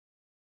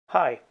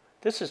Hi,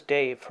 this is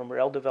Dave from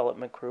Rail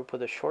Development Group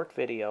with a short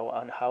video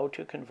on how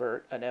to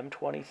convert an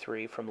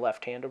M23 from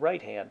left hand to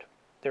right hand.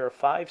 There are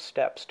 5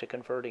 steps to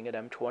converting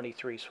an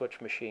M23 switch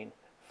machine.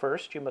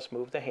 First, you must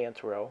move the hand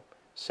throw.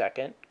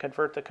 Second,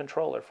 convert the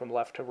controller from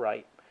left to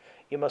right.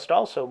 You must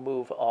also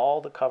move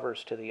all the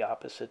covers to the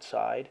opposite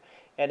side,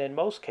 and in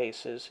most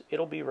cases,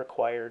 it'll be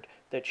required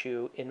that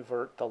you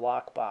invert the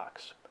lock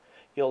box.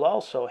 You'll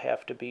also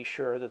have to be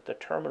sure that the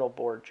terminal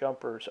board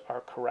jumpers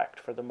are correct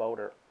for the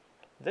motor.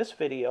 This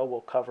video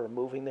will cover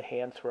moving the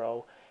hand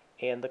throw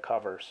and the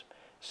covers.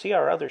 See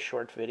our other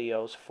short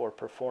videos for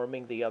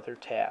performing the other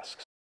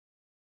tasks.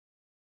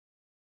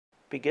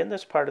 Begin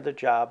this part of the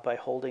job by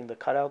holding the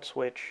cutout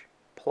switch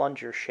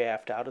plunger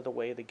shaft out of the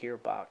way of the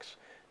gearbox.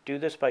 Do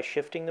this by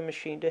shifting the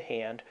machine to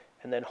hand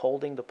and then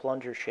holding the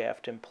plunger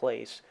shaft in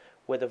place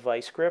with a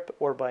vice grip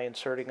or by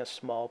inserting a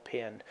small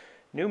pin.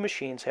 New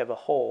machines have a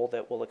hole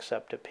that will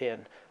accept a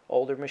pin.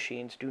 Older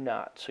machines do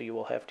not, so you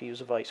will have to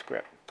use a vice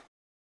grip.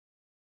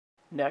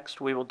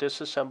 Next, we will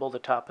disassemble the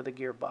top of the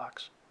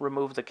gearbox.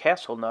 Remove the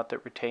castle nut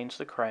that retains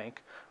the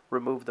crank.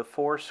 Remove the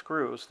 4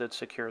 screws that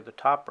secure the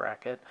top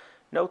bracket.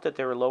 Note that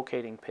there are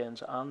locating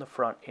pins on the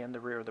front and the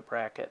rear of the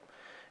bracket.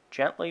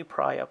 Gently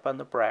pry up on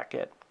the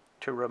bracket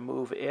to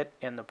remove it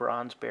and the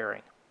bronze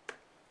bearing.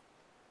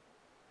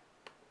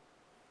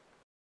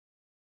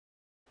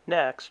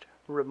 Next,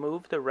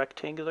 remove the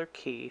rectangular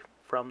key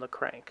from the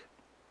crank.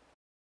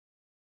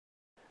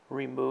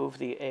 Remove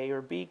the A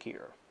or B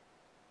gear.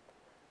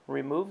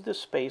 Remove the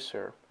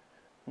spacer.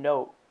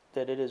 Note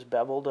that it is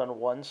beveled on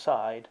one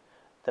side.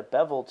 The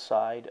beveled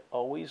side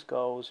always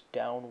goes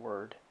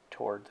downward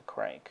toward the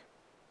crank.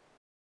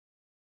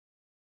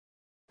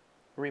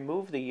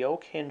 Remove the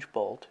yoke hinge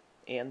bolt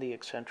and the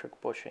eccentric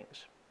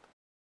bushings.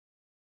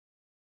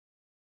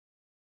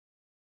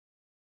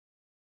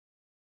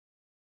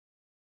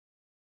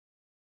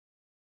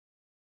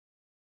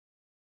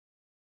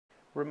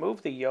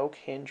 Remove the yoke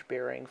hinge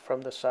bearing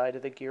from the side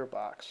of the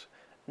gearbox.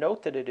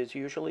 Note that it is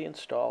usually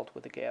installed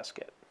with a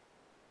gasket.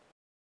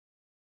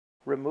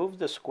 Remove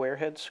the square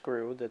head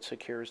screw that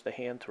secures the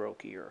hand throw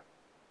gear.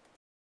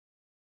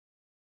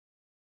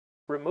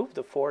 Remove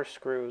the 4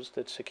 screws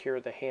that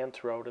secure the hand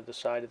throw to the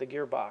side of the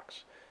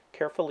gearbox.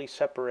 Carefully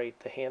separate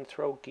the hand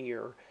throw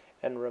gear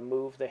and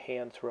remove the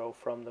hand throw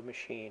from the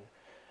machine.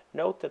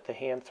 Note that the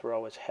hand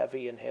throw is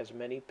heavy and has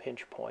many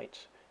pinch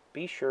points.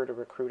 Be sure to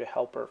recruit a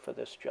helper for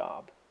this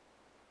job.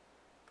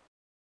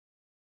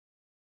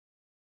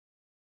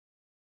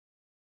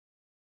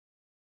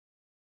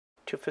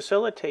 To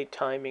facilitate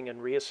timing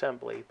and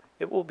reassembly,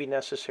 it will be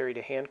necessary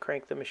to hand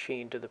crank the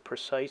machine to the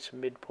precise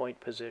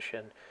midpoint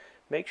position.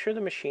 Make sure the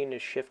machine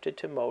is shifted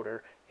to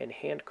motor and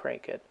hand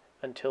crank it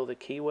until the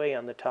keyway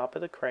on the top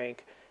of the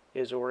crank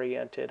is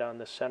oriented on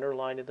the center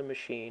line of the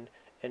machine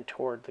and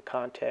toward the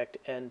contact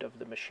end of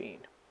the machine.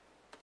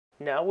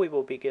 Now we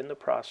will begin the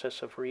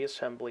process of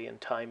reassembly and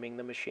timing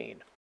the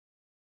machine.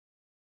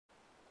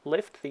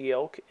 Lift the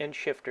yoke and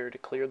shifter to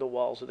clear the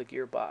walls of the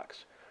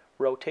gearbox.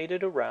 Rotate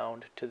it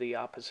around to the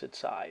opposite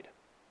side.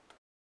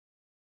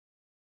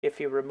 If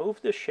you remove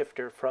the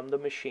shifter from the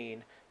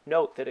machine,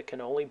 note that it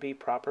can only be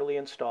properly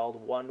installed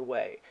one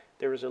way.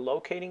 There is a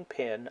locating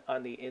pin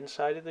on the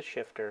inside of the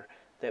shifter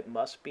that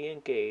must be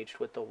engaged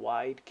with the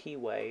wide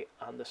keyway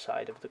on the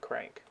side of the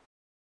crank.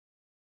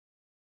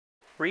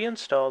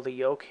 Reinstall the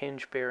yoke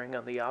hinge bearing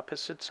on the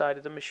opposite side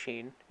of the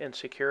machine and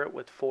secure it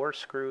with 4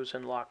 screws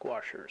and lock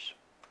washers.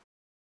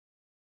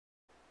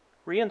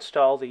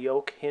 Reinstall the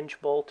yoke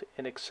hinge bolt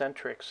and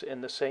eccentrics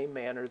in the same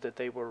manner that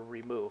they were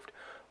removed.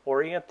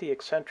 Orient the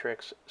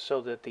eccentrics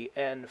so that the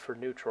N for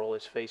neutral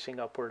is facing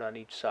upward on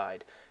each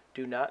side.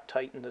 Do not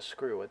tighten the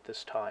screw at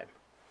this time.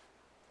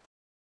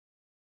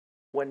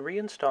 When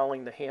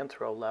reinstalling the hand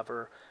throw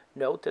lever,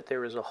 note that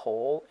there is a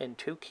hole and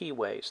 2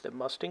 keyways that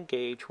must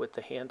engage with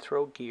the hand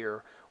throw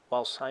gear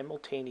while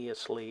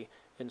simultaneously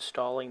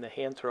installing the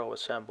hand throw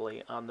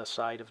assembly on the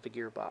side of the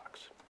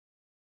gearbox.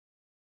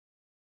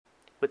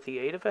 With the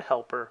aid of a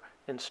helper,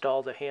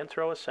 install the hand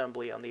throw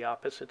assembly on the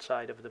opposite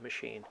side of the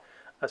machine.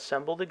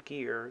 Assemble the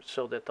gear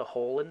so that the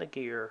hole in the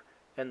gear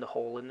and the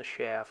hole in the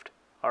shaft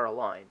are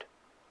aligned.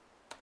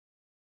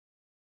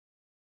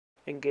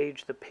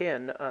 Engage the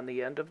pin on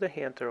the end of the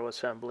hand throw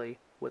assembly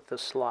with the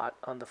slot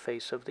on the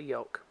face of the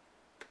yoke.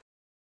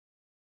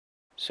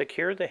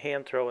 Secure the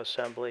hand throw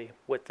assembly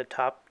with the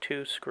top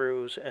 2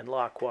 screws and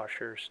lock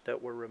washers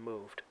that were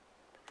removed.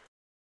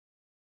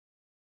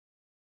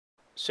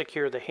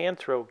 Secure the hand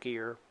throw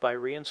gear by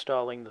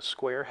reinstalling the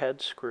square head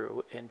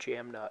screw and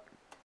jam nut.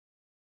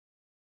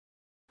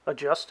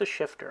 Adjust the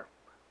shifter.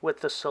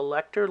 With the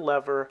selector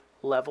lever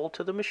level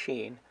to the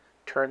machine,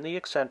 turn the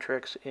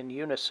eccentrics in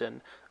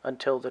unison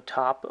until the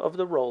top of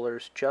the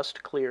rollers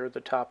just clear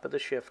the top of the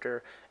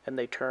shifter and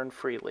they turn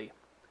freely.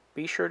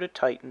 Be sure to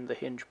tighten the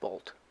hinge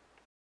bolt.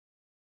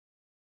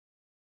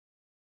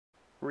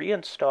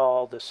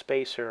 Reinstall the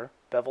spacer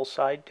bevel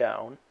side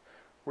down.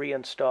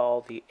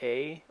 Reinstall the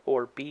A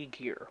or B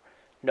gear.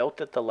 Note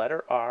that the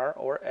letter R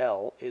or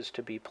L is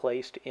to be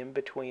placed in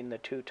between the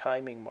 2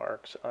 timing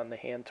marks on the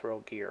hand throw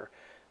gear.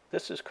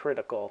 This is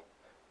critical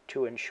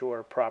to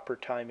ensure proper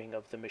timing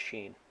of the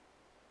machine.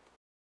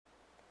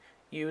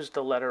 Use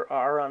the letter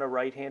R on a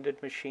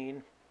right-handed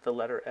machine, the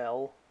letter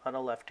L on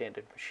a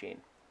left-handed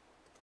machine.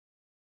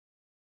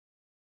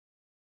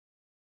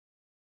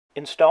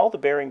 Install the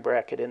bearing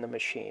bracket in the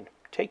machine.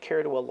 Take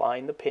care to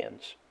align the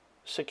pins.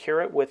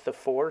 Secure it with the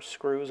 4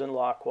 screws and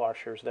lock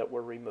washers that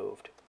were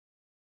removed.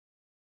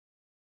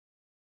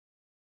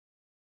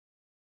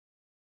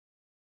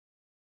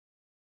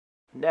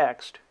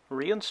 Next,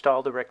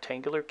 reinstall the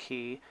rectangular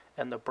key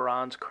and the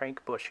bronze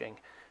crank bushing.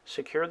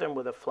 Secure them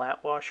with a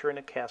flat washer and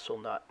a castle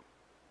nut.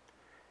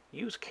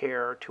 Use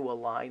care to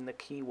align the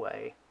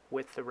keyway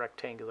with the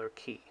rectangular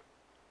key.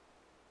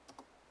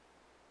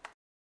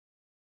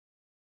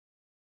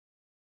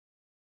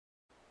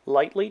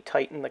 Lightly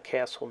tighten the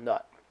castle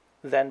nut,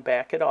 then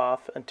back it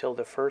off until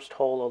the first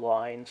hole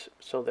aligns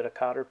so that a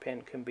cotter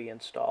pin can be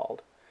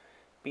installed.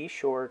 Be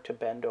sure to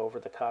bend over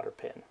the cotter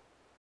pin.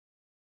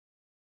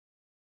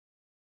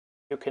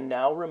 You can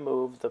now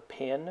remove the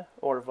pin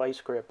or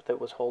vice grip that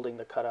was holding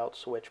the cutout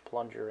switch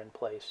plunger in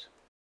place.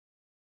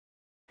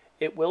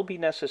 It will be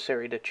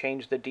necessary to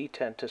change the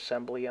detent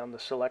assembly on the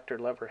selector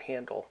lever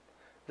handle.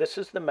 This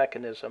is the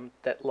mechanism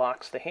that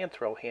locks the hand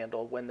throw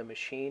handle when the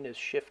machine is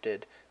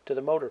shifted to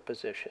the motor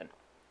position.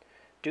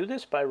 Do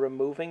this by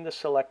removing the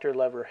selector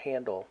lever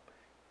handle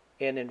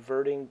and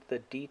inverting the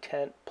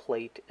detent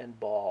plate and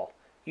ball.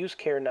 Use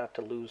care not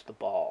to lose the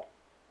ball.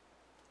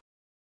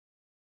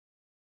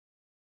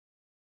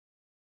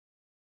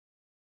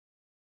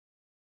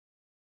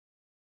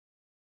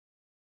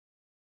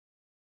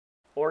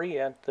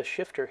 Orient the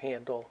shifter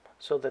handle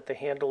so that the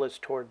handle is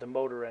toward the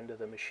motor end of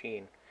the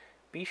machine.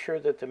 Be sure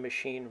that the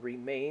machine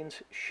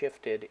remains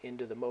shifted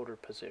into the motor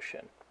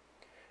position.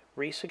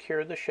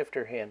 Resecure the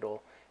shifter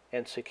handle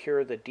and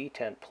secure the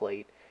detent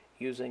plate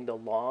using the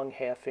long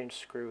 1/2-inch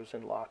screws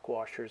and lock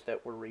washers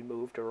that were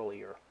removed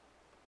earlier.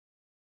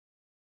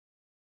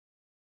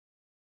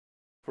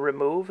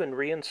 Remove and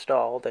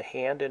reinstall the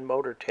hand and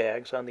motor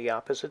tags on the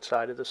opposite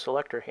side of the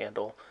selector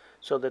handle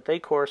so that they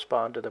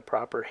correspond to the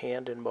proper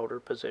hand and motor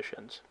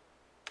positions.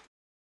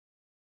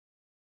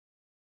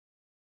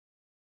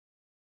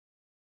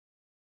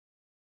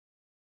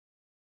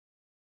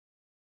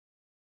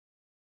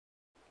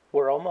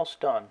 We're almost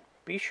done.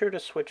 Be sure to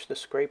switch the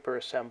scraper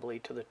assembly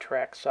to the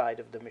track side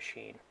of the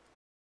machine.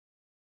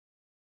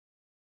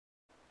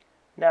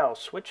 Now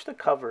switch the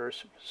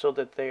covers so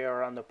that they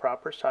are on the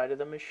proper side of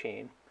the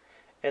machine,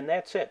 and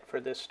that's it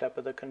for this step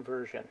of the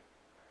conversion.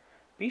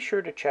 Be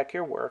sure to check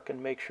your work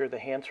and make sure the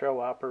hand throw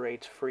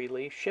operates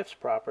freely, shifts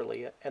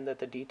properly, and that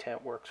the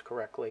detent works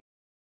correctly.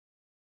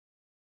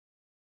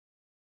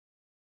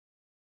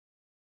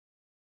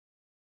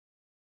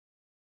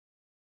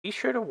 Be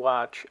sure to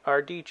watch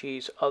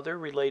RDG's other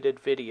related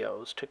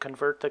videos to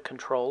convert the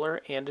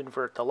controller and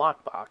invert the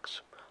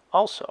lockbox.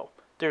 Also,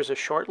 there's a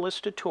short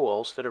list of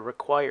tools that are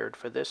required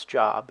for this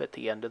job at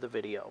the end of the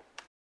video.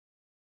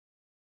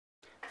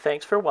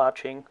 Thanks for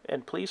watching,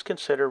 and please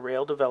consider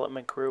Rail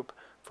Development Group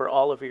for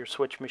all of your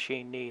switch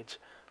machine needs.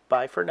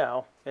 Bye for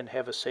now, and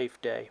have a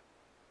safe day.